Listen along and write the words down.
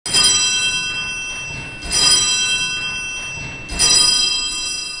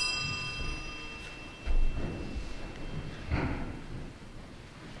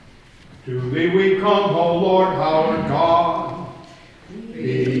To thee we come, O Lord our God,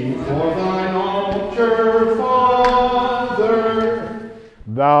 before thine altar, Father.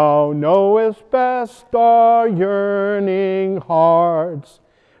 Thou knowest best our yearning hearts.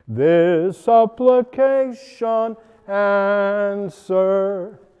 This supplication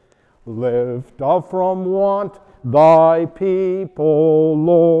answer. Lift up from want thy people,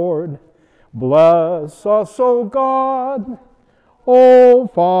 Lord. Bless us, O God. O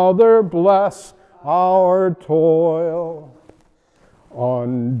Father, bless our toil.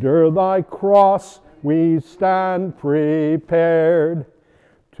 Under thy cross we stand prepared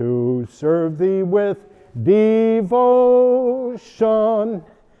to serve thee with devotion,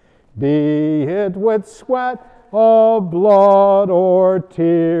 be it with sweat of blood or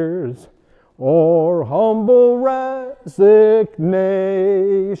tears, or humble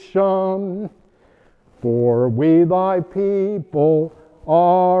resignation. For we thy people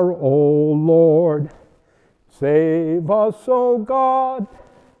are, O Lord. Save us, O God.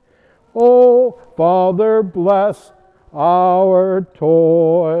 O Father, bless our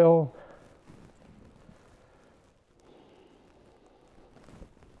toil.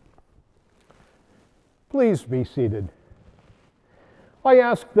 Please be seated. I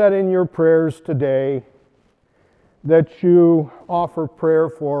ask that in your prayers today that you offer prayer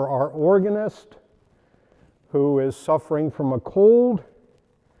for our organist who is suffering from a cold.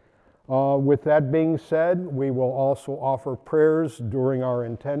 With that being said, we will also offer prayers during our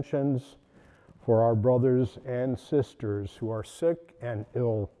intentions for our brothers and sisters who are sick and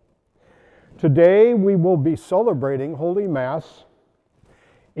ill. Today we will be celebrating Holy Mass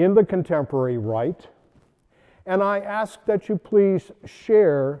in the contemporary rite, and I ask that you please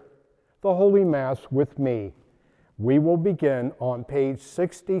share the Holy Mass with me. We will begin on page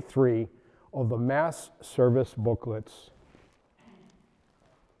 63 of the Mass service booklets.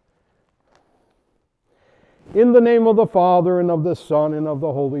 In the name of the Father, and of the Son, and of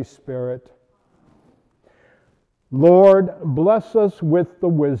the Holy Spirit. Lord, bless us with the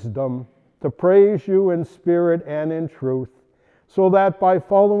wisdom to praise you in spirit and in truth, so that by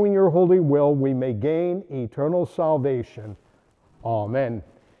following your holy will we may gain eternal salvation. Amen.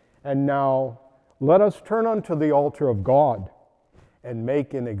 And now let us turn unto the altar of God and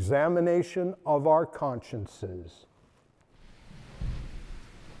make an examination of our consciences.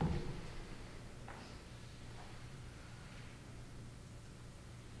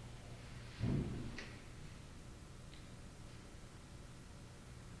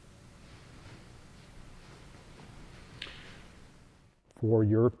 For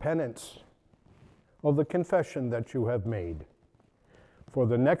your penance of the confession that you have made. For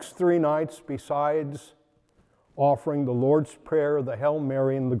the next 3 nights, besides offering the Lord's Prayer, the Hail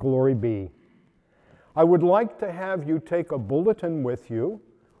Mary, and the Glory Be, I would like to have you take a bulletin with you,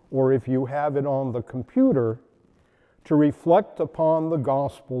 or if you have it on the computer, to reflect upon the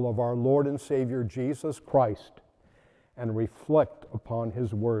gospel of our Lord and Savior Jesus Christ and reflect upon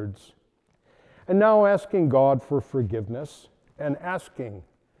his words. And now asking God for forgiveness and asking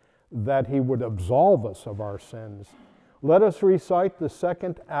that he would absolve us of our sins, let us recite the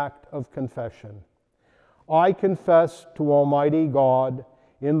second act of confession. I confess to Almighty God,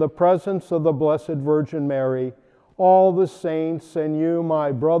 in the presence of the Blessed Virgin Mary, all the saints, and you,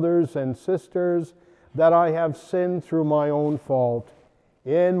 my brothers and sisters, that I have sinned through my own fault,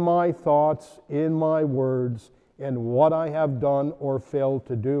 in my thoughts, in my words, in what I have done or failed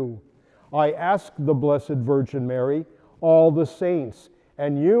to do. I ask the Blessed Virgin Mary, all the saints,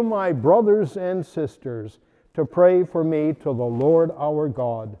 and you, my brothers and sisters, to pray for me to the Lord our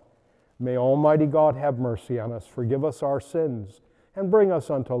God. May Almighty God have mercy on us, forgive us our sins, and bring us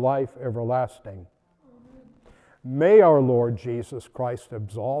unto life everlasting. May our Lord Jesus Christ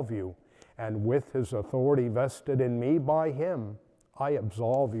absolve you, and with his authority vested in me by him, I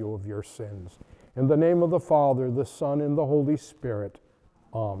absolve you of your sins. In the name of the Father, the Son, and the Holy Spirit.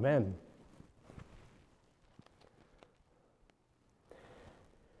 Amen.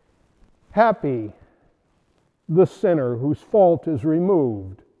 Happy the sinner whose fault is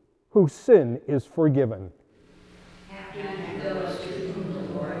removed, whose sin is forgiven. Happy those to whom the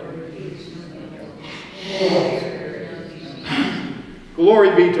Lord reveals no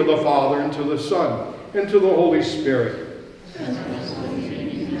Glory be to the Father, and to the Son, and to the Holy Spirit.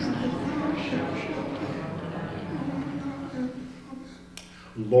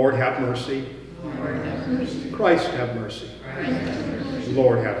 Lord have mercy. Christ have mercy.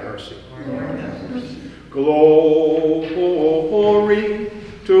 Lord have mercy. Glory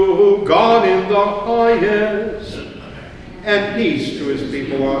to God in the highest, and peace to his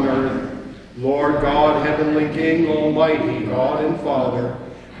people on earth. Lord God, heavenly King, almighty God and Father,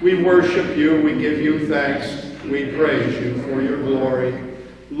 We worship you, we give you thanks, we praise you for your glory.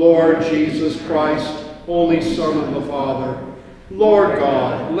 Lord Jesus Christ, only Son of the Father, Lord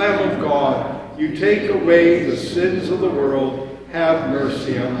God, Lamb of God, you take away the sins of the world, have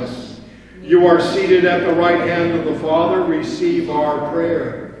mercy on us. You are seated at the right hand of the Father, receive our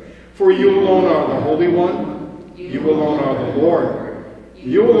prayer. For you alone are the Holy One, you alone are the Lord,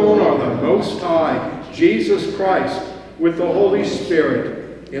 you alone are the Most High, Jesus Christ, with the Holy Spirit,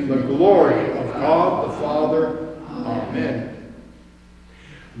 in the glory of God the Father. Amen.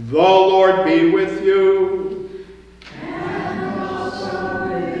 The Lord be with you. And also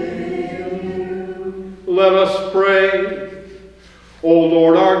with you. Let us pray. O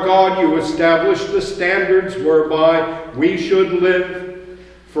Lord our God, you established the standards whereby we should live.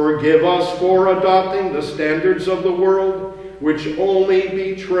 Forgive us for adopting the standards of the world, which only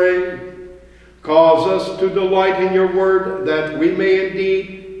betray. Cause us to delight in your word, that we may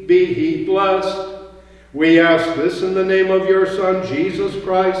indeed be blessed. We ask this in the name of your Son, Jesus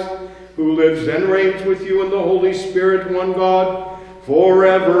Christ, who lives and reigns with you in the Holy Spirit, one God,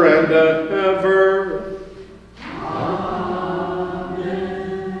 forever and ever.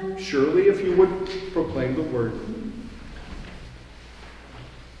 Amen. Surely, if you would proclaim the word.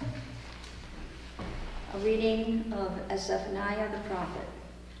 A reading of Zephaniah the prophet.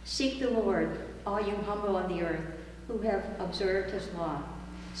 Seek the Lord, all you humble of the earth, who have observed his law.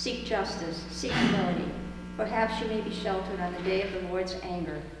 Seek justice, seek humility. Perhaps you may be sheltered on the day of the Lord's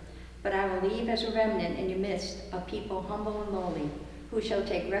anger. But I will leave as a remnant in your midst a people humble and lowly, who shall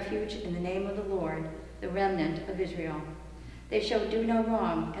take refuge in the name of the Lord, the remnant of Israel. They shall do no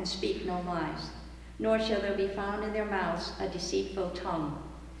wrong and speak no lies, nor shall there be found in their mouths a deceitful tongue.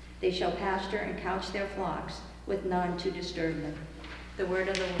 They shall pasture and couch their flocks, with none to disturb them. The word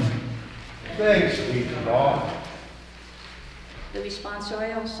of the Lord. Thanks be to God. The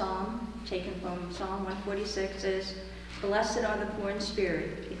responsorial psalm, taken from Psalm 146, is, Blessed are the poor in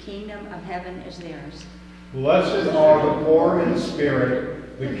spirit, the kingdom of heaven is theirs. Blessed are the poor in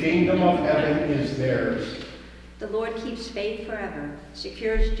spirit, the kingdom of heaven is theirs. The Lord keeps faith forever,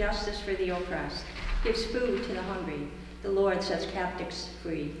 secures justice for the oppressed, gives food to the hungry. The Lord sets captives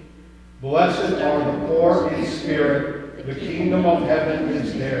free. Blessed are the poor in spirit, the kingdom of heaven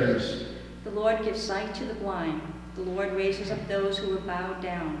is theirs. The Lord gives sight to the blind. The Lord raises up those who are bowed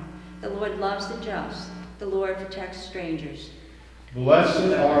down. The Lord loves the just. The Lord protects strangers.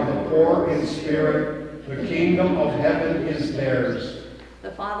 Blessed are the poor in spirit, the kingdom of heaven is theirs.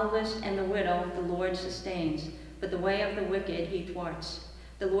 The fatherless and the widow the Lord sustains, but the way of the wicked he thwarts.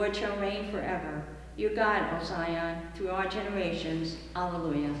 The Lord shall reign forever. Your God, O Zion, through our generations.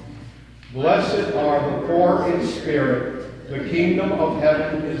 Alleluia. Blessed are the poor in spirit, the kingdom of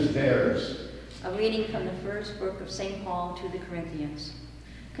heaven is theirs. A reading from the first book of St. Paul to the Corinthians.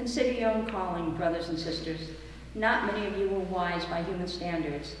 Consider your own calling, brothers and sisters. Not many of you were wise by human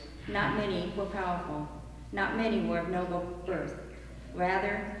standards. Not many were powerful. Not many were of noble birth.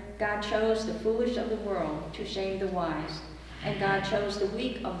 Rather, God chose the foolish of the world to shame the wise. And God chose the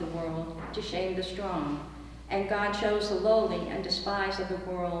weak of the world to shame the strong. And God chose the lowly and despised of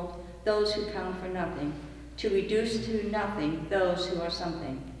the world, those who count for nothing, to reduce to nothing those who are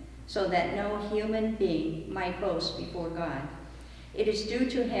something, so that no human being might boast before God. It is due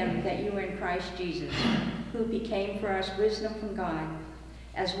to him that you are in Christ Jesus, who became for us wisdom from God,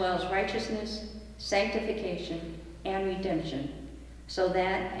 as well as righteousness, sanctification, and redemption, so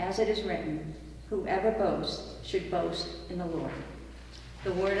that, as it is written, whoever boasts should boast in the Lord.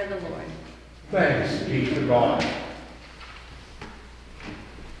 The word of the Lord. Thanks be to God.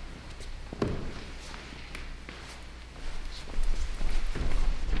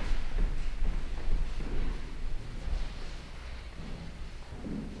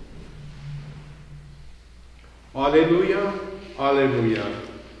 Alleluia, alleluia.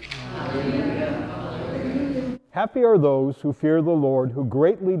 Alleluia. Happy are those who fear the Lord, who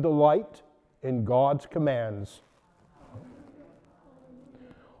greatly delight in God's commands.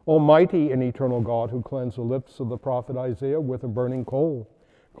 Almighty and eternal God, who cleansed the lips of the prophet Isaiah with a burning coal,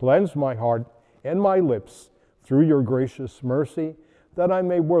 cleanse my heart and my lips through your gracious mercy, that I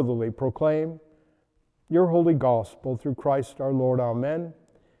may worthily proclaim your holy gospel through Christ our Lord. Amen.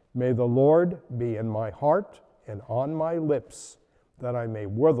 May the Lord be in my heart and on my lips, that I may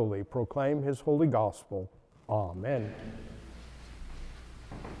worthily proclaim his holy gospel. Amen.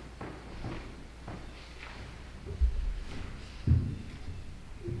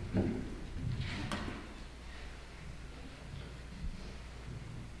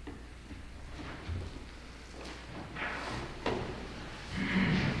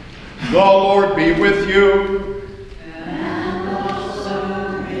 The Lord be with you. And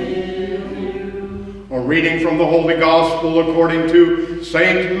also with reading from the Holy Gospel according to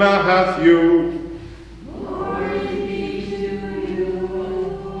St. Matthew.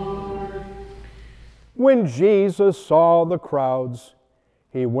 When Jesus saw the crowds,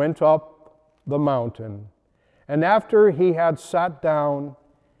 he went up the mountain, and after he had sat down,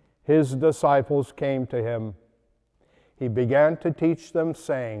 his disciples came to him. He began to teach them,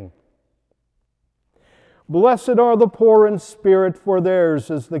 saying, "Blessed are the poor in spirit, for theirs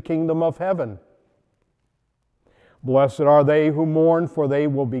is the kingdom of heaven. Blessed are they who mourn, for they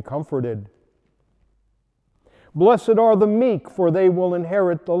will be comforted. Blessed are the meek, for they will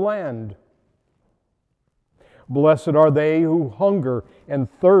inherit the land. Blessed are they who hunger and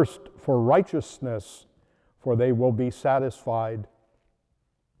thirst for righteousness, for they will be satisfied.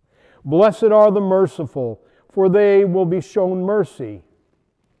 Blessed are the merciful, for they will be shown mercy.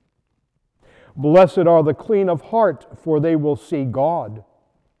 Blessed are the clean of heart, for they will see God.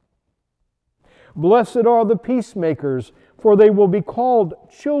 Blessed are the peacemakers, for they will be called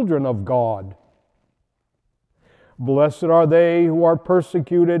children of God. Blessed are they who are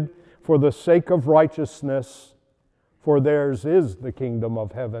persecuted for the sake of righteousness, for theirs is the kingdom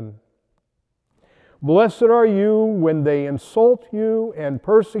of heaven. Blessed are you when they insult you and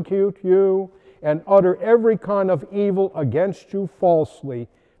persecute you and utter every kind of evil against you falsely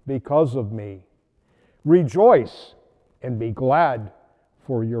because of me. Rejoice and be glad,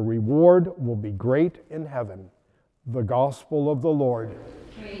 for your reward will be great in heaven." The Gospel of the Lord.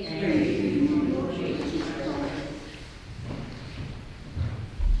 Praise to you, Lord Jesus Christ.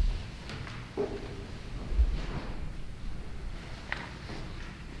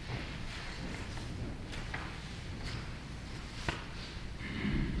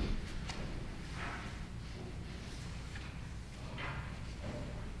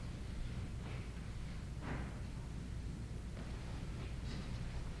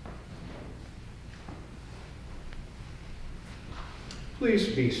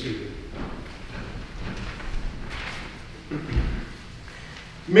 Please be seated.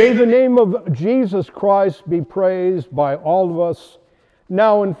 May the name of Jesus Christ be praised by all of us,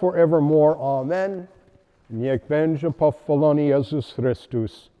 now and forevermore. Amen. Niech będzie pochwalony Jezus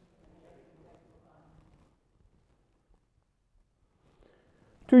Chrystus.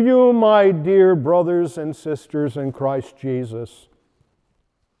 To you, my dear brothers and sisters in Christ Jesus,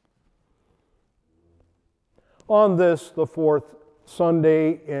 on this, the fourth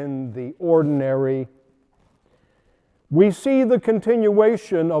Sunday in the ordinary, we see the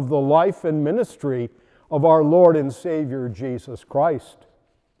continuation of the life and ministry of our Lord and Savior Jesus Christ.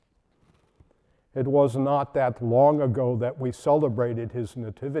 It was not that long ago that we celebrated his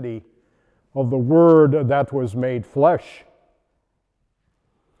nativity of the Word that was made flesh.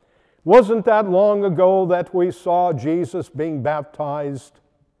 Wasn't that long ago that we saw Jesus being baptized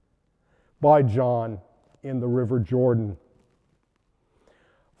by John in the River Jordan?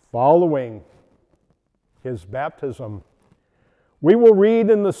 Following his baptism, we will read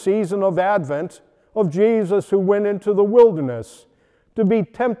in the season of Advent of Jesus who went into the wilderness to be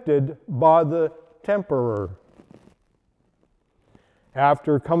tempted by the tempter.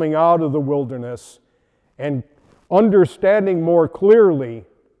 After coming out of the wilderness and understanding more clearly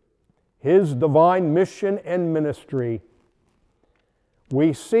his divine mission and ministry,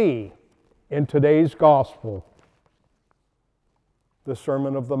 we see in today's gospel the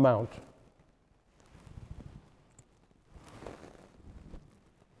Sermon of the Mount.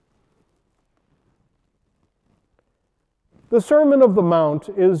 The Sermon of the Mount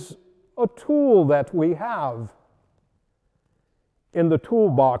is a tool that we have in the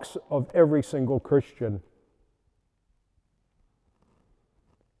toolbox of every single Christian.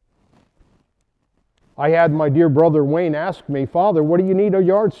 I had my dear brother Wayne ask me, "Father, what do you need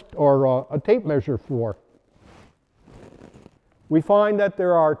a a tape measure for?" We find that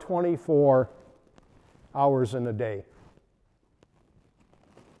there are 24 hours in a day.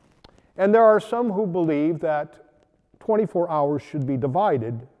 And there are some who believe that 24 hours should be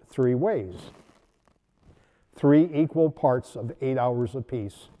divided 3 ways. 3 equal parts of 8 hours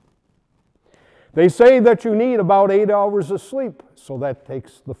apiece. They say that you need about 8 hours of sleep, so that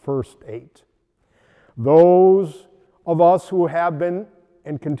takes the first 8. Those of us who have been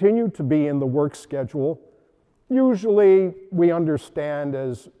and continue to be in the work schedule, usually we understand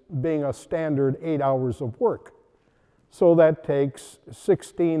as being a standard 8 hours of work. So that takes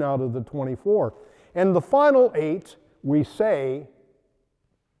 16 out of the 24. And the final 8, we say,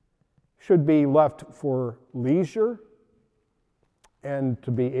 should be left for leisure and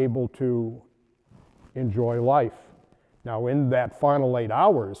to be able to enjoy life. Now, in that final 8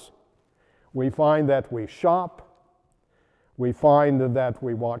 hours, we find that we shop, we find that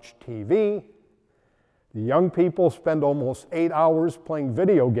we watch TV, The young people spend almost 8 hours playing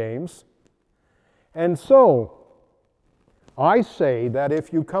video games. And so, I say that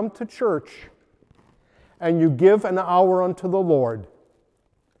if you come to church and you give an hour unto the Lord,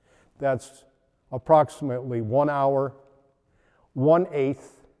 that's approximately 1 hour, 1/8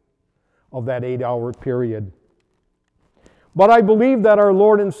 of that 8-hour period. But I believe that our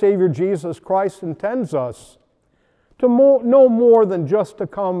Lord and Savior Jesus Christ intends us to no more than just to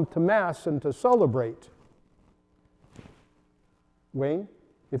come to Mass and to celebrate. Wayne,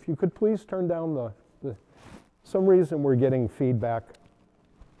 if you could please turn down some reason we're getting feedback.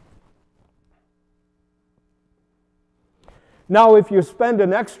 Now, if you spend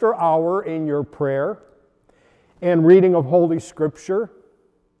an extra hour in your prayer and reading of Holy Scripture,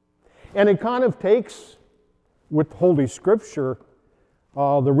 and it kind of takes, with Holy Scripture,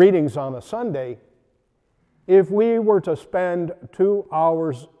 the readings on a Sunday, if we were to spend 2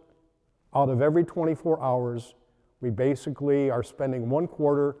 hours out of every 24 hours, we basically are spending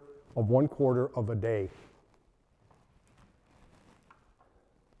 1/4 of a day.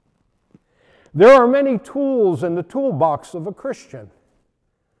 There are many tools in the toolbox of a Christian.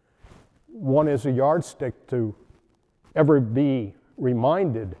 One is a yardstick to ever be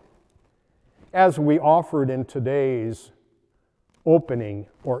reminded, as we offered in today's opening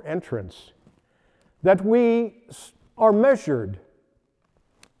or entrance, that we are measured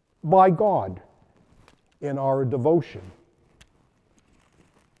by God in our devotion.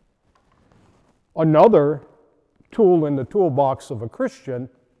 Another tool in the toolbox of a Christian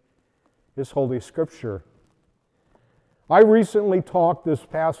is Holy Scripture. I recently talked this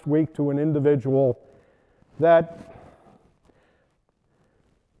past week to an individual that,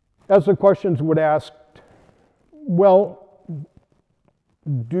 as the questions would ask, well,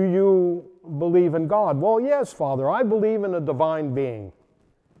 do you believe in God? Well, yes, Father, I believe in a divine being.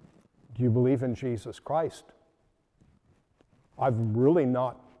 Do you believe in Jesus Christ? I've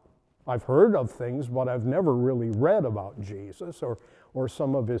heard of things, but I've never really read about Jesus or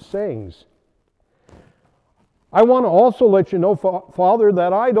some of his sayings. I want to also let you know, Father,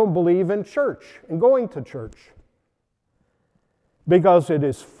 that I don't believe in church and going to church, because it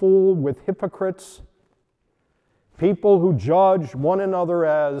is full with hypocrites, people who judge one another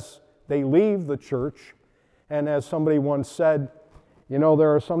as they leave the church. And as somebody once said, you know,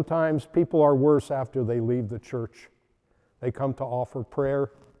 there are sometimes people are worse after they leave the church. They come to offer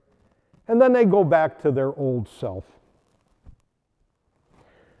prayer, and then they go back to their old self.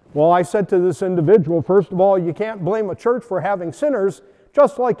 Well, I said to this individual, first of all, you can't blame a church for having sinners,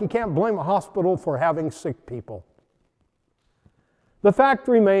 just like you can't blame a hospital for having sick people. The fact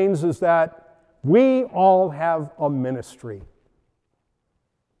remains is that we all have a ministry.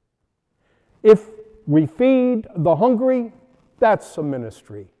 If we feed the hungry, that's a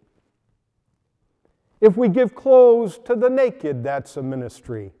ministry. If we give clothes to the naked, that's a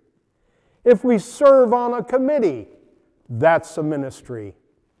ministry. If we serve on a committee, that's a ministry.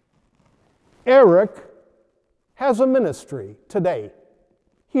 Eric has a ministry today.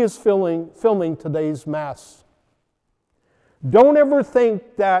 He is filming today's Mass. Don't ever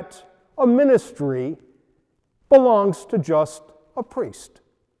think that a ministry belongs to just a priest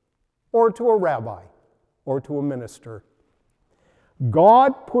or to a rabbi or to a minister.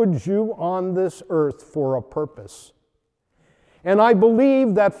 God put you on this earth for a purpose. And I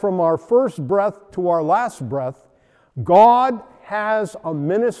believe that from our first breath to our last breath, God has a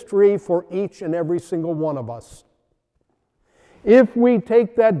ministry for each and every single one of us. If we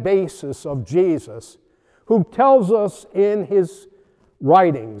take that basis of Jesus, who tells us in his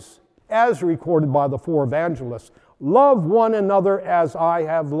writings, as recorded by the 4 evangelists, love one another as I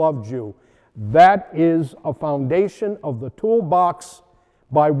have loved you. That is a foundation of the toolbox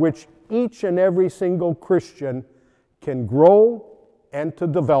by which each and every single Christian can grow and to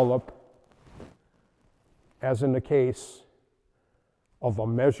develop, as in the case of a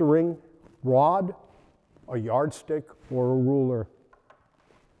measuring rod, a yardstick, or a ruler.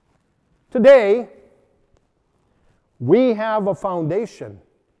 Today, we have a foundation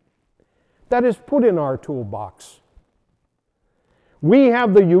that is put in our toolbox. We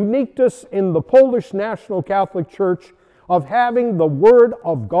have the uniqueness in the Polish National Catholic Church of having the Word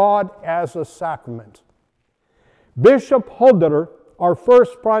of God as a sacrament. Bishop Holder, our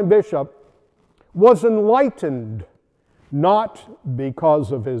first prime bishop, was enlightened not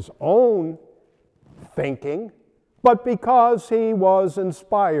because of his own thinking, but because he was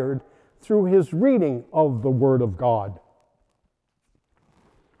inspired through his reading of the Word of God.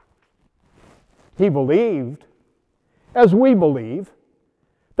 He believed, as we believe,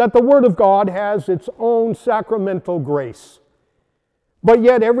 that the Word of God has its own sacramental grace, But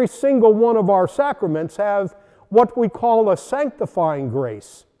yet every single one of our sacraments have what we call a sanctifying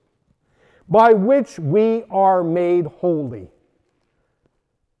grace, by which we are made holy.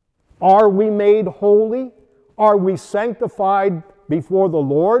 Are we made holy? Are we sanctified before the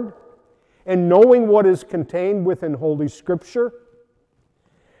Lord? And knowing what is contained within Holy Scripture?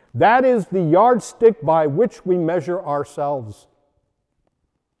 That is the yardstick by which we measure ourselves.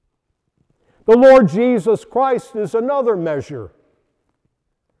 The Lord Jesus Christ is another measure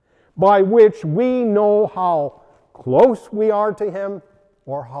by which we know how close we are to Him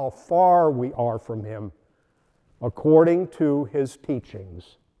or how far we are from Him, according to His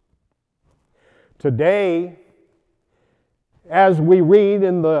teachings. Today, as we read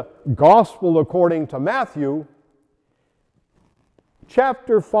in the Gospel according to Matthew,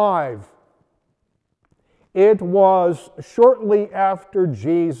 chapter 5, it was shortly after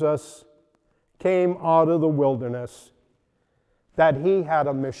Jesus came out of the wilderness that He had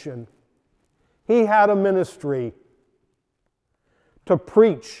a mission. He had a ministry to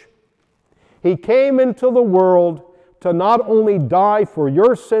preach. He came into the world to not only die for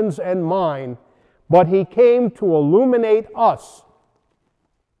your sins and mine, but He came to illuminate us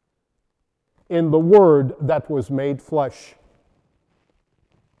in the Word that was made flesh.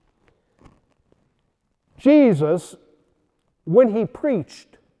 Jesus, when He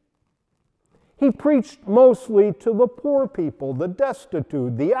preached mostly to the poor people, the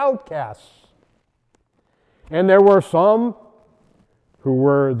destitute, the outcasts. And there were some who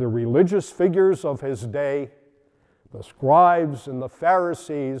were the religious figures of His day, the scribes and the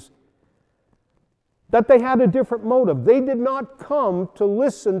Pharisees, that they had a different motive. They did not come to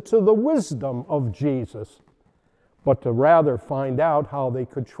listen to the wisdom of Jesus, but to rather find out how they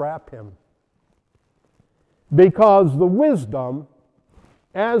could trap Him. Because the wisdom,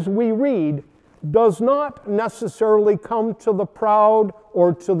 as we read, does not necessarily come to the proud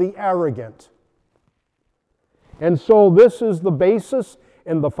or to the arrogant. And so this is the basis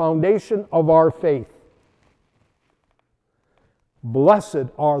and the foundation of our faith. Blessed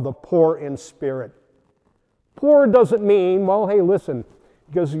are the poor in spirit. Poor doesn't mean, well, hey, listen,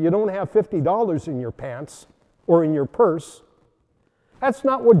 because you don't have $50 in your pants or in your purse. That's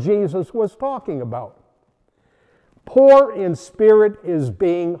not what Jesus was talking about. Poor in spirit is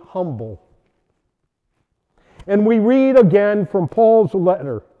being humble. And we read again from Paul's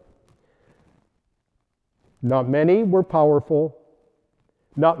letter. Not many were powerful.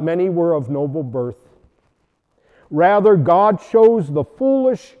 Not many were of noble birth. Rather, God chose the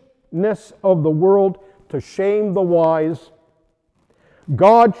foolishness of the world to shame the wise.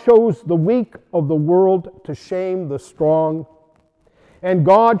 God chose the weak of the world to shame the strong. And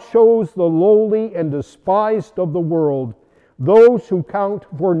God chose the lowly and despised of the world, those who count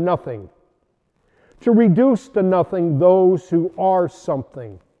for nothing, to reduce to nothing those who are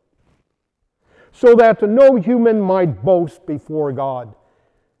something, so that no human might boast before God.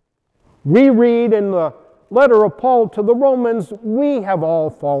 We read in the letter of Paul to the Romans, we have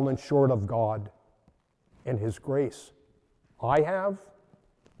all fallen short of God and His grace. I have,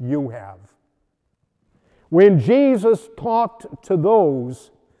 you have. When Jesus talked to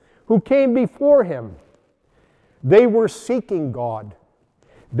those who came before Him, they were seeking God.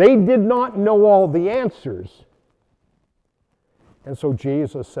 They did not know all the answers. And so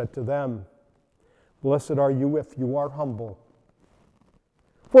Jesus said to them, blessed are you if you are humble.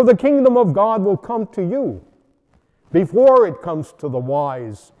 For the kingdom of God will come to you before it comes to the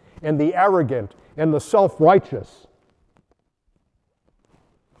wise and the arrogant and the self-righteous.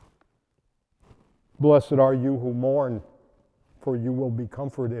 Blessed are you who mourn, for you will be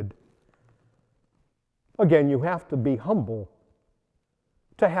comforted. Again, you have to be humble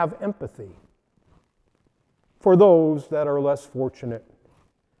to have empathy for those that are less fortunate.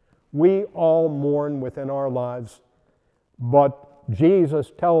 We all mourn within our lives, but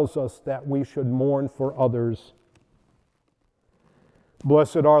Jesus tells us that we should mourn for others.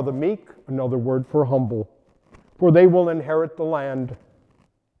 Blessed are the meek, another word for humble, for they will inherit the land.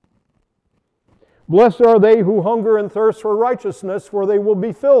 Blessed are they who hunger and thirst for righteousness, for they will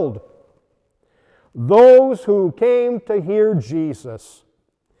be filled. Those who came to hear Jesus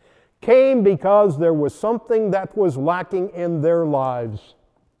came because there was something that was lacking in their lives.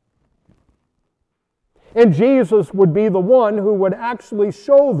 And Jesus would be the one who would actually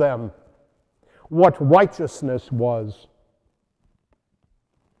show them what righteousness was.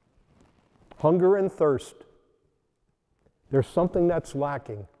 Hunger and thirst. There's something that's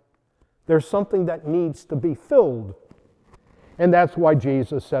lacking. There's something that needs to be filled. And that's why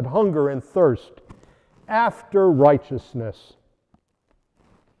Jesus said, hunger and thirst after righteousness.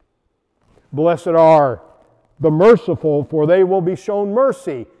 Blessed are the merciful, for they will be shown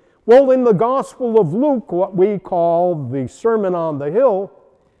mercy. Well, in the Gospel of Luke, what we call the Sermon on the Hill,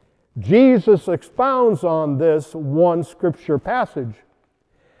 Jesus expounds on this one scripture passage.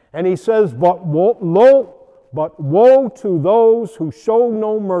 And he says, But woe to those who show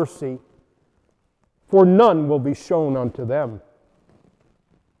no mercy, for none will be shown unto them.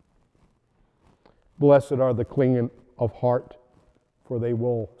 Blessed are the clean of heart, for they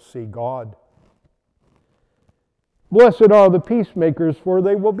will see God. Blessed are the peacemakers, for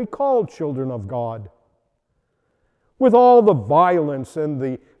they will be called children of God. With all the violence and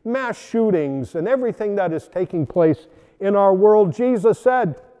the mass shootings and everything that is taking place in our world, Jesus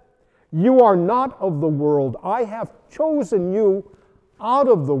said, You are not of the world. I have chosen you out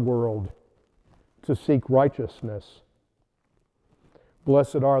of the world to seek righteousness.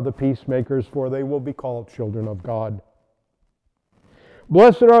 Blessed are the peacemakers, for they will be called children of God.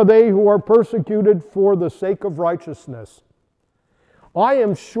 Blessed are they who are persecuted for the sake of righteousness. I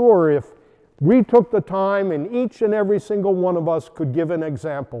am sure if we took the time and each and every single one of us could give an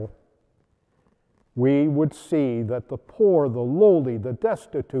example, we would see that the poor, the lowly, the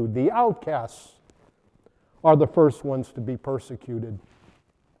destitute, the outcasts are the first ones to be persecuted.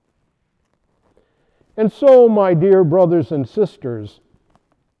 And so, my dear brothers and sisters,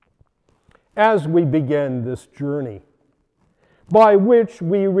 as we begin this journey, by which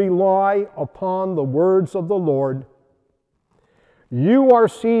we rely upon the words of the Lord, you are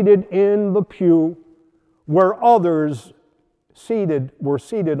seated in the pew where others were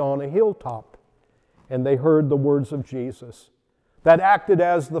seated on a hilltop, and they heard the words of Jesus that acted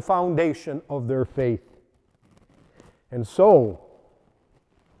as the foundation of their faith. And so,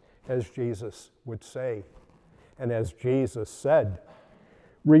 as Jesus would say, and as Jesus said,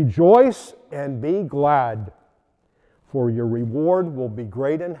 rejoice and be glad, for your reward will be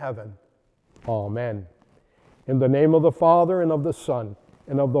great in heaven. Amen. In the name of the Father, and of the Son,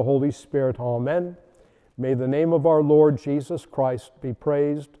 and of the Holy Spirit. Amen. May the name of our Lord Jesus Christ be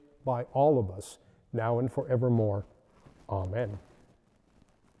praised by all of us, now and forevermore. Amen.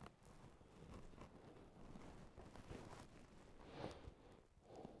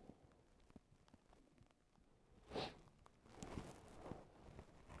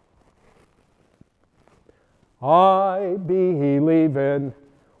 I believe in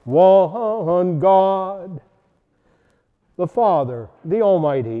one God, the Father, the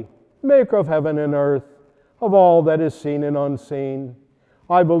Almighty, maker of heaven and earth, of all that is seen and unseen.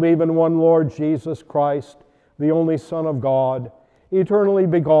 I believe in one Lord Jesus Christ, the only Son of God, eternally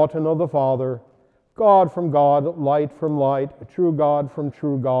begotten of the Father, God from God, light from light, true God from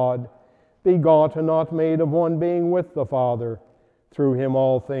true God, begotten, not made, of one being with the Father. Through him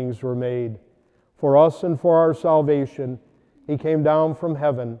all things were made. For us and for our salvation, he came down from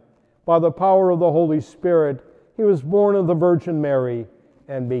heaven. By the power of the Holy Spirit, he was born of the Virgin Mary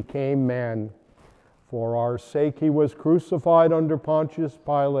and became man. For our sake he was crucified under Pontius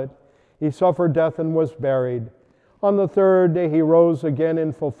Pilate. He suffered death and was buried. On the third day he rose again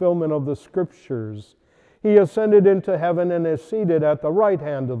in fulfillment of the Scriptures. He ascended into heaven and is seated at the right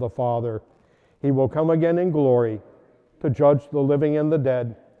hand of the Father. He will come again in glory to judge the living and the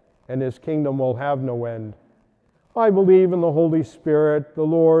dead, and his kingdom will have no end. I believe in the Holy Spirit, the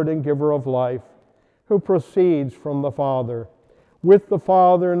Lord and giver of life, who proceeds from the Father. With the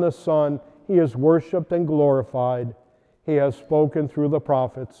Father and the Son, he is worshipped and glorified. He has spoken through the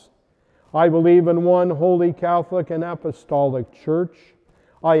prophets. I believe in one holy Catholic and apostolic church.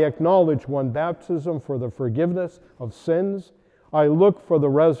 I acknowledge one baptism for the forgiveness of sins. I look for the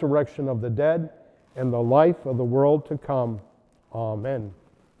resurrection of the dead and the life of the world to come. Amen.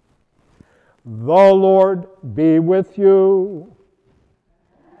 The Lord be with you.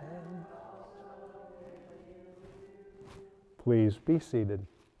 Please be seated.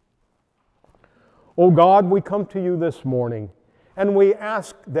 O God, we come to you this morning, and we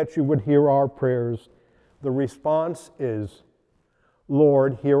ask that you would hear our prayers. The response is,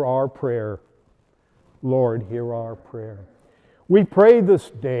 Lord, hear our prayer. Lord, hear our prayer. We pray this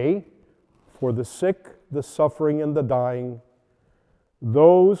day for the sick, the suffering, and the dying,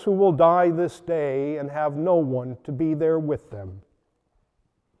 those who will die this day and have no one to be there with them.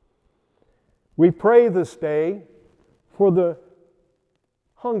 We pray this day for the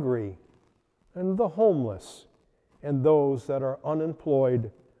hungry and the homeless and those that are unemployed.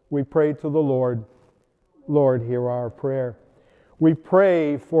 We pray to the Lord. Lord, hear our prayer. We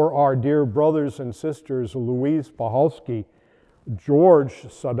pray for our dear brothers and sisters, Louise Pahalski, George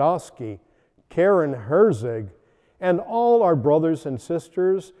Sadowski, Karen Herzig, and all our brothers and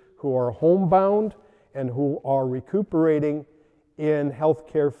sisters who are homebound and who are recuperating in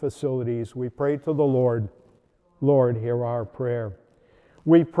healthcare facilities. We pray to the Lord. Lord, hear our prayer.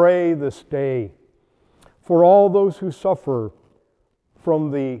 We pray this day for all those who suffer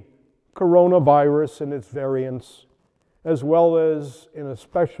from the coronavirus and its variants, as well as and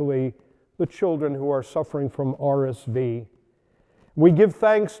especially the children who are suffering from RSV. We give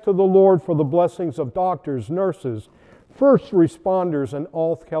thanks to the Lord for the blessings of doctors, nurses, first responders, and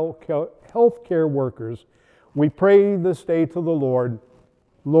all healthcare workers. We pray this day to the Lord.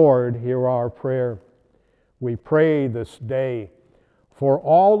 Lord, hear our prayer. We pray this day for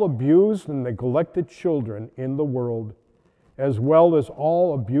all abused and neglected children in the world, as well as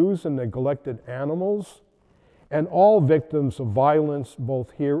all abused and neglected animals, and all victims of violence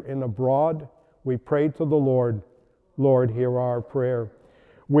both here and abroad. We pray to the Lord. Lord, hear our prayer.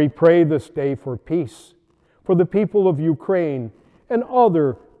 We pray this day for peace, for the people of Ukraine and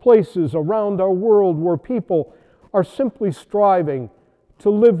other places around our world where people are simply striving to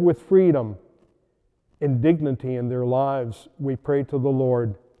live with freedom and dignity in their lives. We pray to the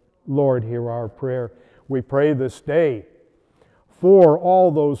Lord. Lord, hear our prayer. We pray this day for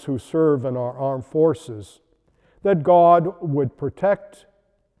all those who serve in our armed forces, that God would protect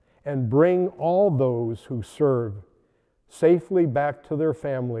and bring all those who serve safely back to their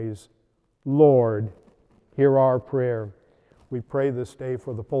families. Lord, hear our prayer. We pray this day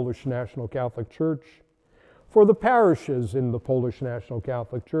for the Polish National Catholic Church, for the parishes in the Polish National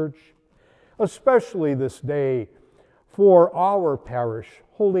Catholic Church, especially this day for our parish,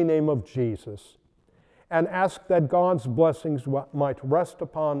 Holy Name of Jesus, and ask that God's blessings might rest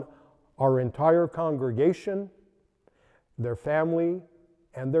upon our entire congregation, their family,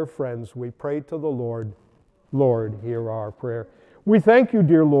 and their friends. We pray to the Lord. Lord, hear our prayer. We thank you,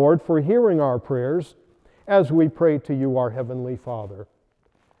 dear Lord, for hearing our prayers as we pray to you, our Heavenly Father.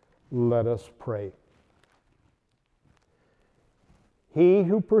 Let us pray. He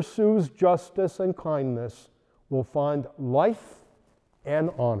who pursues justice and kindness will find life and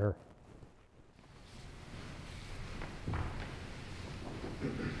honor.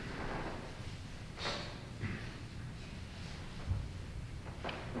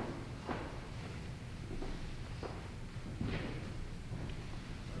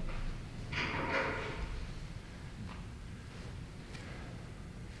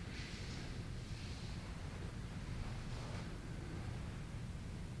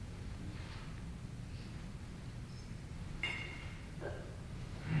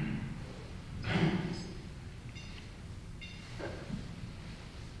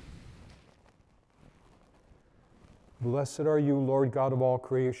 Blessed are you, Lord God of all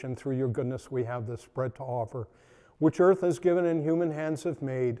creation. Through your goodness we have this bread to offer, which earth has given and human hands have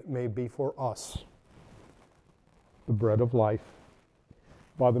made, may be for us the bread of life.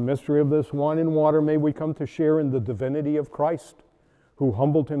 By the mystery of this wine and water, may we come to share in the divinity of Christ, who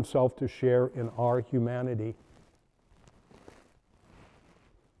humbled himself to share in our humanity.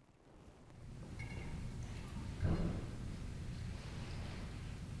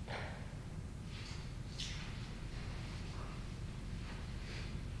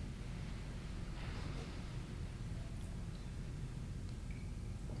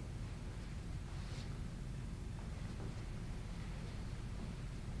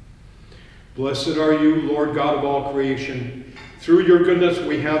 Blessed are you, Lord God of all creation. Through your goodness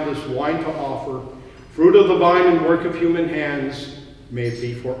we have this wine to offer, fruit of the vine and work of human hands. May it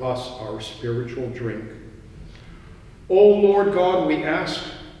be for us our spiritual drink. O Lord God, we ask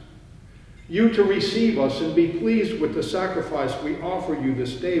you to receive us and be pleased with the sacrifice we offer you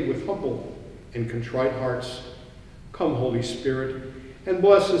this day with humble and contrite hearts. Come, Holy Spirit, and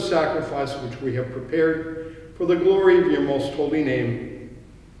bless the sacrifice which we have prepared for the glory of your most holy name.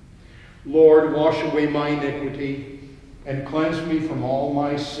 Lord, wash away my iniquity and cleanse me from all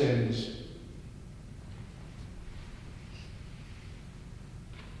my sins.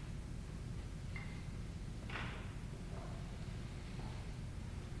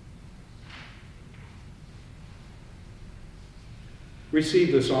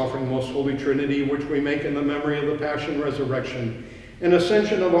 Receive this offering, most holy Trinity, which we make in the memory of the passion, resurrection, and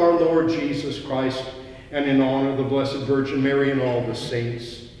ascension of our Lord Jesus Christ, and in honor of the Blessed Virgin Mary and all the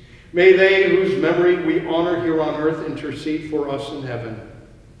saints. May they, whose memory we honor here on earth, intercede for us in heaven.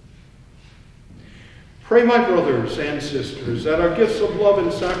 Pray, my brothers and sisters, that our gifts of love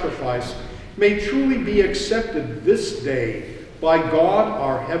and sacrifice may truly be accepted this day by God,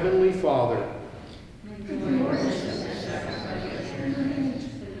 our Heavenly Father.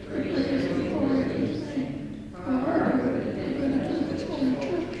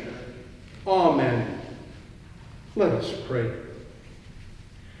 Amen. Let us pray.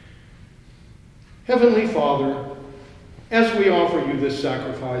 Heavenly Father, as we offer you this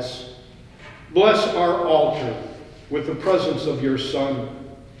sacrifice, bless our altar with the presence of your Son.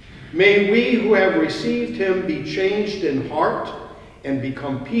 May we who have received him be changed in heart and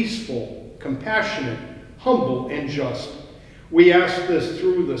become peaceful, compassionate, humble, and just. We ask this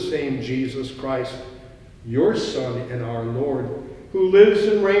through the same Jesus Christ, your Son and our Lord, who lives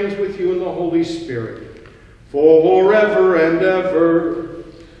and reigns with you in the Holy Spirit, forever and ever.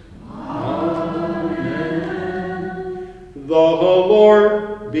 Amen. The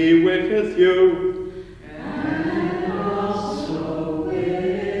Lord be with you. And also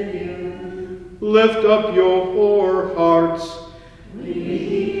with you. Lift up your hearts.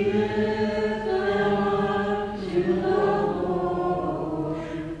 We lift them up to the Lord.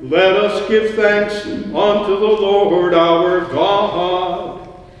 Let us give thanks unto the Lord our God.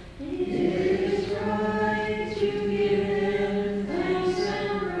 It is right to give him thanks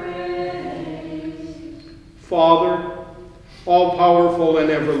and praise. Father, all-powerful and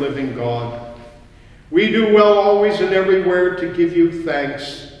ever-living God, we do well always and everywhere to give you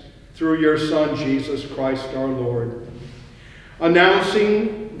thanks through your Son, Jesus Christ our Lord.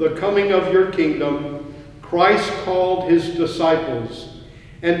 Announcing the coming of your kingdom, Christ called his disciples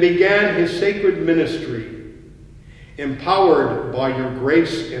and began his sacred ministry. Empowered by your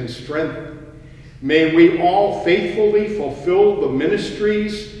grace and strength, may we all faithfully fulfill the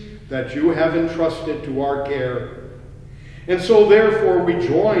ministries that you have entrusted to our care. And so therefore we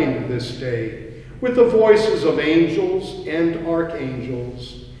join this day with the voices of angels and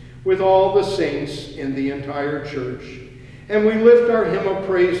archangels, with all the saints in the entire church, and we lift our hymn of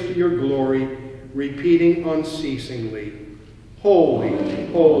praise to your glory, repeating unceasingly, Holy,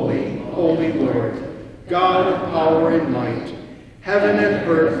 holy, holy Lord, God of power and might, heaven and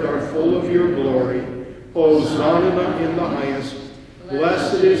earth are full of your glory. Hosanna in the highest.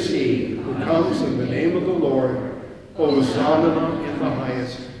 Blessed is he who comes in the name of the Lord. Hosanna in the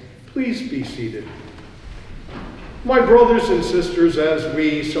highest. Please be seated. My brothers and sisters, as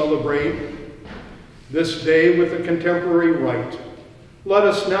we celebrate this day with a contemporary rite, let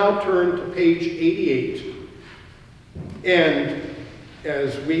us now turn to page 88. And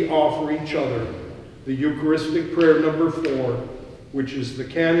as we offer each other the Eucharistic prayer number 4, which is the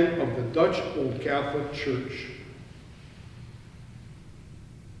canon of the Dutch Old Catholic Church.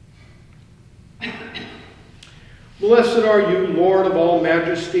 Blessed are you, Lord of all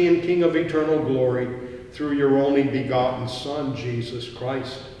majesty and King of eternal glory, through your only begotten Son, Jesus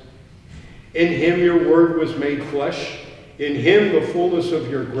Christ. In him your word was made flesh. In him the fullness of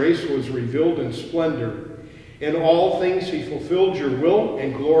your grace was revealed in splendor. In all things he fulfilled your will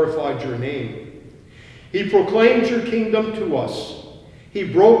and glorified your name. He proclaimed your kingdom to us. He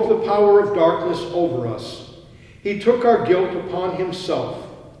broke the power of darkness over us. He took our guilt upon himself.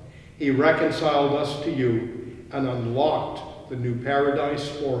 He reconciled us to you and unlocked the new paradise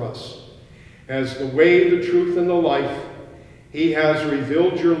for us. As the way, the truth, and the life, he has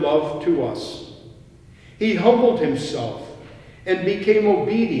revealed your love to us. He humbled himself and became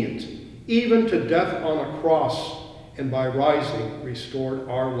obedient, even to death on a cross, and by rising restored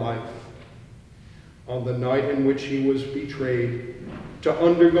our life. On the night in which he was betrayed, to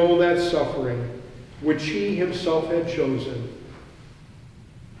undergo that suffering which he himself had chosen,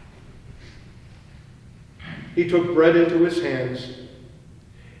 he took bread into his hands,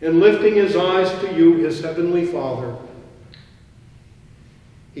 and lifting his eyes to you, his heavenly Father,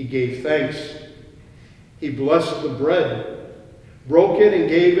 he gave thanks. He blessed the bread, broke it, and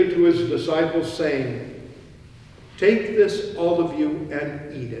gave it to his disciples, saying, "Take this, all of you,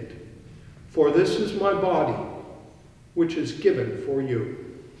 and eat it, for this is my body, which is given for you."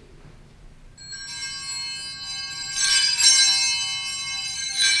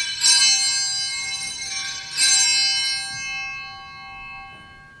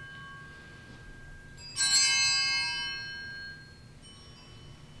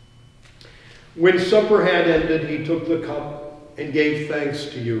 When supper had ended, he took the cup and gave thanks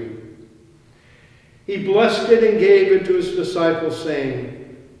to you. He blessed it and gave it to his disciples,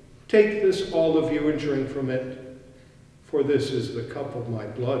 saying, "Take this, all of you, and drink from it, for this is the cup of my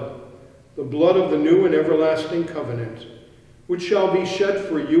blood, the blood of the new and everlasting covenant, which shall be shed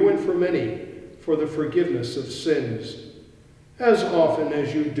for you and for many for the forgiveness of sins. As often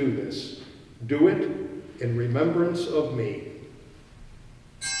as you do this, do it in remembrance of me."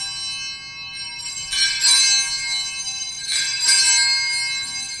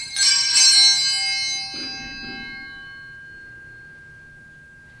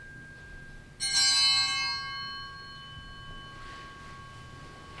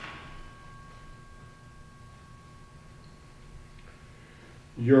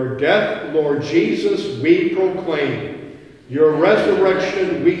 Your death, Lord Jesus, we proclaim. Your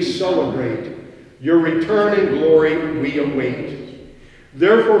resurrection we celebrate. Your return in glory we await.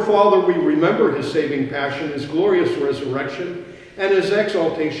 Therefore, Father, we remember his saving passion, his glorious resurrection, and his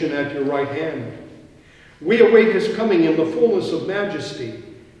exaltation at your right hand. We await his coming in the fullness of majesty.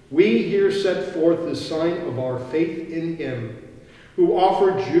 We here set forth the sign of our faith in him, who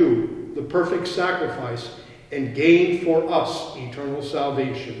offered you the perfect sacrifice and gained for us eternal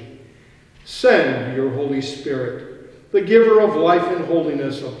salvation. Send your Holy Spirit, the giver of life and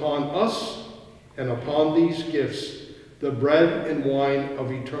holiness, upon us and upon these gifts, the bread and wine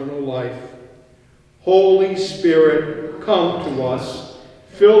of eternal life. Holy Spirit, come to us.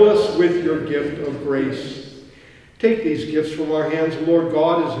 Fill us with your gift of grace. Take these gifts from our hands, Lord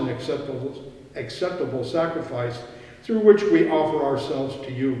God, as an acceptable sacrifice through which we offer ourselves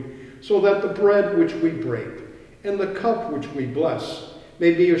to you, so that the bread which we break and the cup which we bless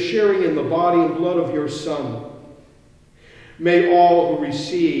may be a sharing in the body and blood of your Son. May all who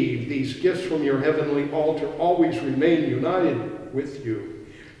receive these gifts from your heavenly altar always remain united with you,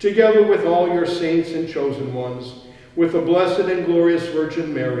 together with all your saints and chosen ones, with the blessed and glorious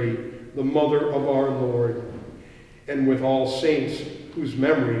Virgin Mary, the Mother of our Lord, and with all saints whose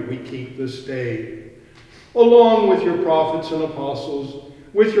memory we keep this day, along with your prophets and apostles,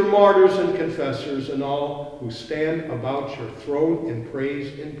 with your martyrs and confessors, and all who stand about your throne in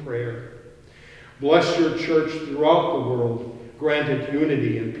praise and prayer. Bless your church throughout the world. Grant it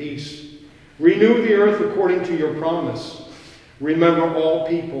unity and peace. Renew the earth according to your promise. Remember all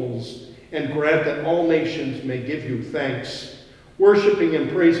peoples, and grant that all nations may give you thanks, worshiping and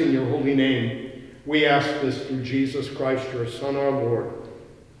praising your holy name. We ask this through Jesus Christ, your Son, our Lord.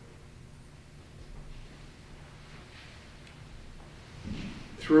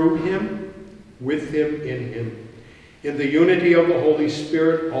 Through him, with him, in the unity of the Holy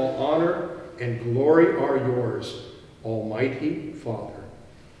Spirit, all honor and glory are yours, Almighty Father.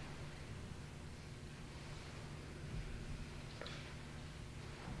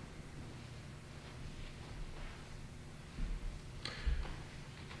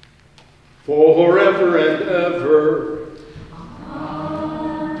 Forever and ever.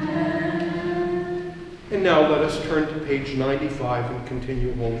 Amen. And now let us turn to page 95 and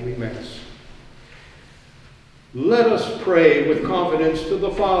continue Holy Mass. Let us pray with confidence to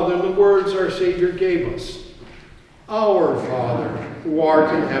the Father in the words our Savior gave us. Our Father, who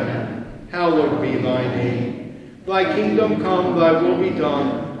art in heaven, hallowed be thy name. Thy kingdom come, thy will be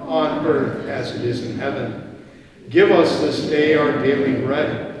done, on earth as it is in heaven. Give us this day our daily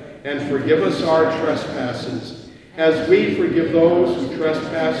bread, and forgive us our trespasses, as we forgive those who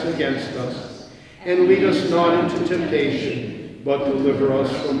trespass against us. And lead us not into temptation, but deliver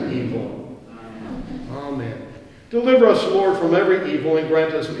us from evil. Amen. Deliver us, Lord, from every evil, and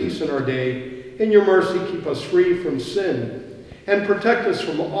grant us peace in our day. In your mercy, keep us free from sin, and protect us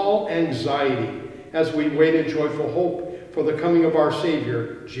from all anxiety, as we wait in joyful hope for the coming of our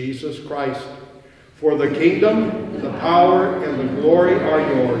Savior, Jesus Christ. For the kingdom, the power, and the glory are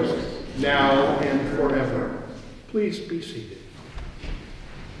yours, now and forever. Please be seated.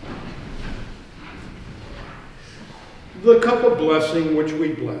 The cup of blessing which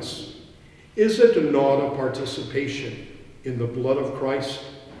we bless, is it not a participation in the blood of Christ?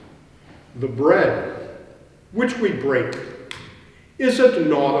 The bread which we break, is it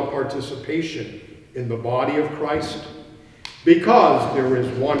not a participation in the body of Christ? Because there is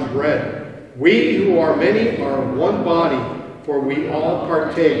one bread, we who are many are one body, for we all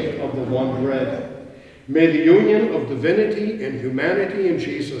partake of the one bread. May the union of divinity and humanity in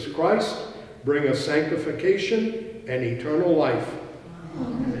Jesus Christ bring us sanctification and eternal life.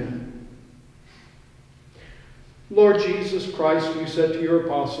 Amen. Lord Jesus Christ, you said to your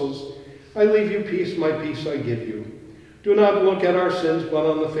apostles, I leave you peace, my peace I give you. Do not look at our sins, but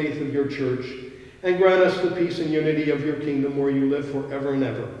on the faith of your church, and grant us the peace and unity of your kingdom where you live forever and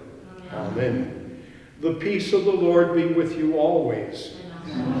ever. Amen. The peace of the Lord be with you always.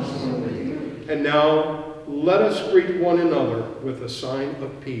 And now, let us greet one another with a sign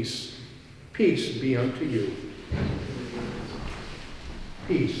of peace. Peace be unto you.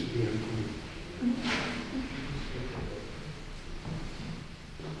 Peace be unto you.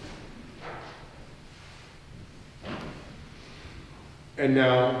 And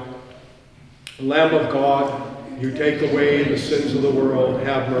now, Lamb of God, you take away the sins of the world,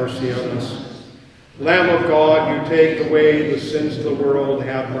 have mercy on us. Lamb of God, you take away the sins of the world,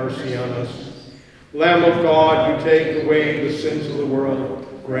 have mercy on us. Lamb of God, you take away the sins of the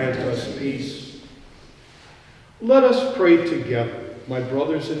world, grant us peace. Let us pray together, my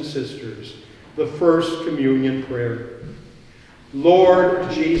brothers and sisters, the first communion prayer. Lord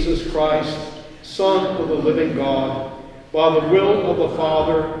Jesus Christ, Son of the living God, By the will of the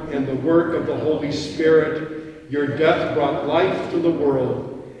Father and the work of the Holy Spirit, your death brought life to the world.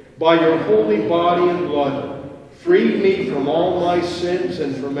 By your holy body and blood, free me from all my sins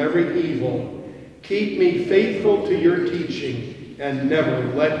and from every evil. Keep me faithful to your teaching, and never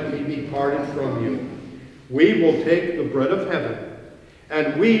let me be parted from you. We will take the bread of heaven,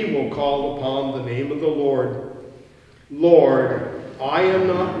 and we will call upon the name of the Lord. Lord, I am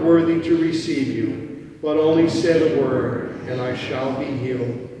not worthy to receive you, but only say the word, and I shall be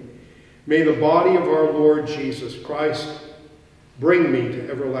healed. May the body of our Lord Jesus Christ bring me to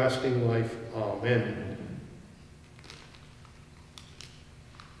everlasting life. Amen.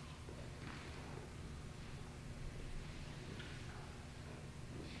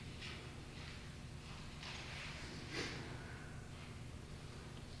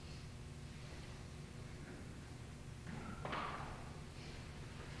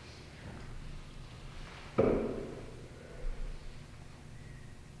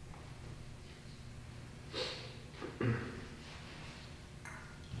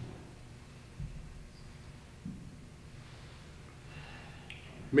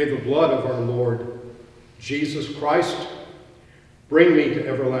 May the blood of our Lord Jesus Christ bring me to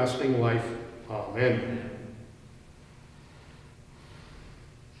everlasting life. Amen.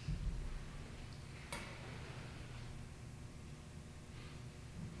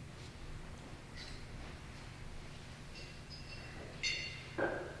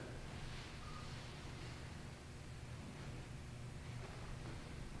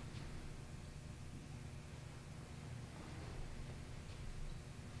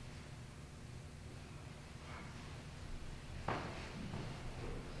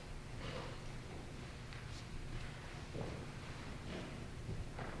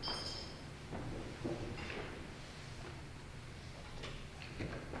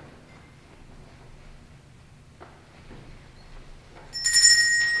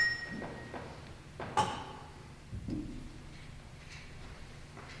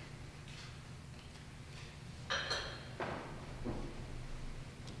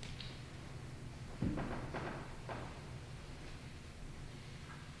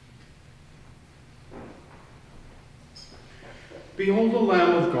 Behold the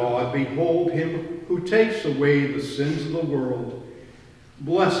Lamb of God, behold him who takes away the sins of the world.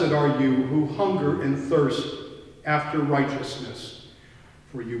 Blessed are you who hunger and thirst after righteousness,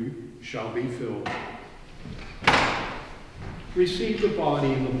 for you shall be filled. Receive the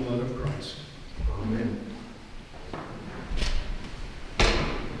body and the blood of Christ. Amen.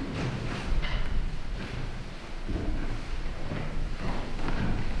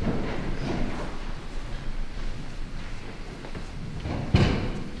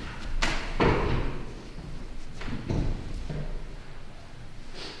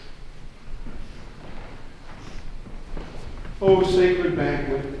 O sacred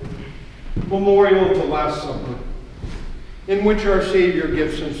banquet, memorial of the Last Supper, in which our Savior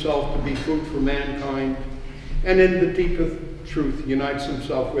gives himself to be food for mankind, and in the deepest truth unites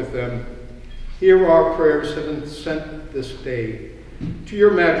himself with them, hear our prayers heaven sent this day to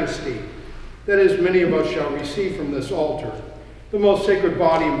your majesty, that as many of us shall receive from this altar the most sacred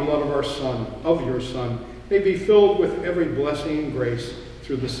body and blood of our Son, of your Son, may be filled with every blessing and grace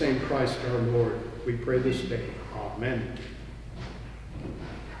through the same Christ our Lord. We pray this day. Amen.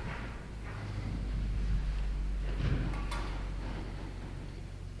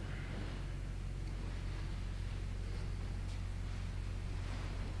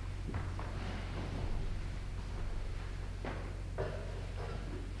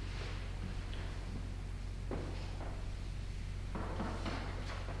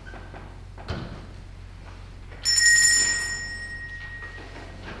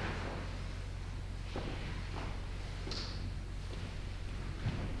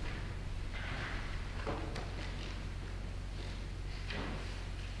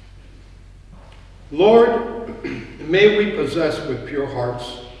 Lord, may we possess with pure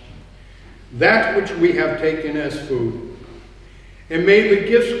hearts that which we have taken as food, and may the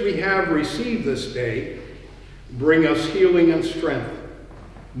gifts we have received this day bring us healing and strength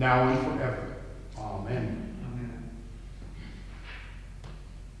now and forever. Amen.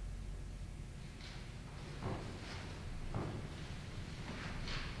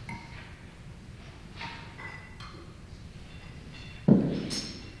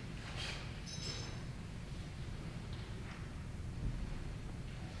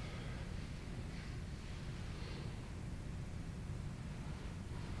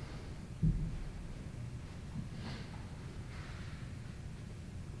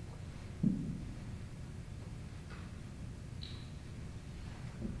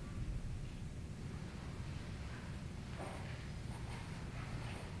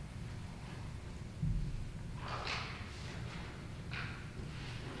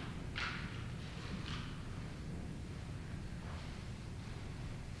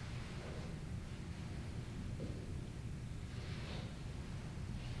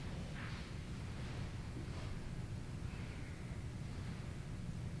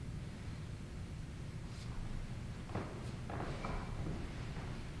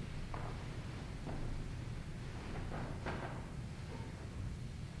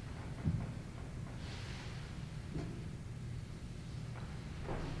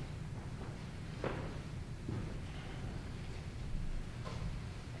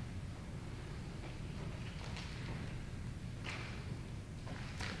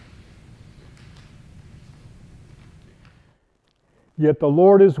 Yet the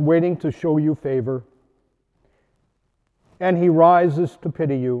Lord is waiting to show you favor, and he rises to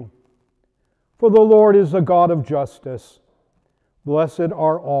pity you. For the Lord is a God of justice. Blessed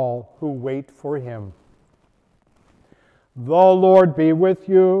are all who wait for him. The Lord be with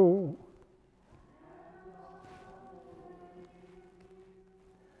you.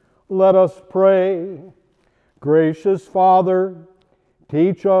 Let us pray. Gracious Father,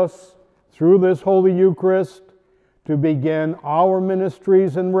 teach us through this Holy Eucharist to begin our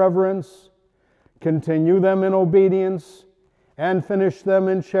ministries in reverence, continue them in obedience, and finish them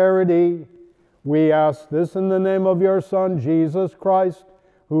in charity. We ask this in the name of your Son, Jesus Christ,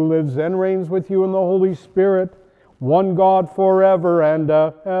 who lives and reigns with you in the Holy Spirit, one God forever and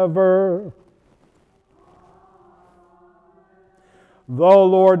ever. The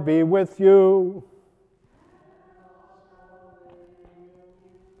Lord be with you.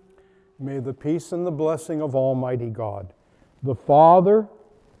 May the peace and the blessing of Almighty God, the Father,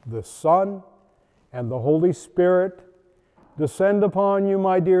 the Son, and the Holy Spirit descend upon you,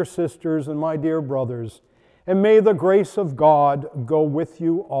 my dear sisters and my dear brothers, and may the grace of God go with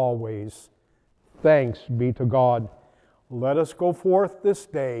you always. Thanks be to God. Let us go forth this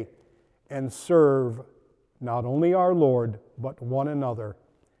day and serve not only our Lord, but one another.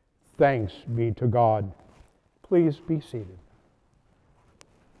 Thanks be to God. Please be seated.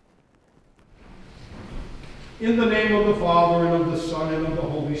 In the name of the Father, and of the Son, and of the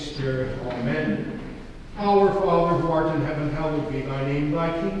Holy Spirit. Amen. Our Father, who art in heaven, hallowed be thy name.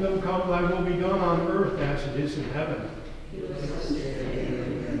 Thy kingdom come, thy will be done on earth as it is in heaven.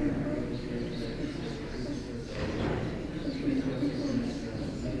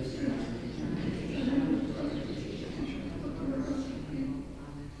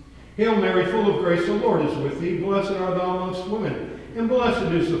 Hail Mary, full of grace, the Lord is with thee. Blessed art thou amongst women, and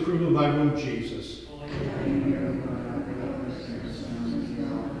blessed is the fruit of thy womb, Jesus.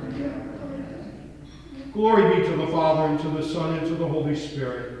 Glory be to the Father, and to the Son, and to the Holy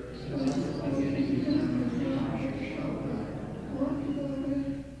Spirit.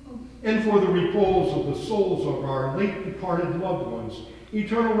 And for the repose of the souls of our late departed loved ones,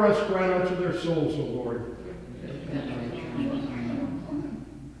 eternal rest grant unto their souls, O Lord.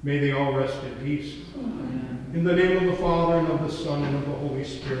 May they all rest in peace. In the name of the Father, and of the Son, and of the Holy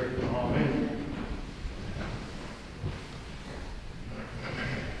Spirit. Amen.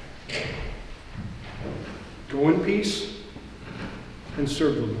 Go in peace and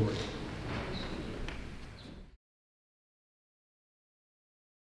serve the Lord.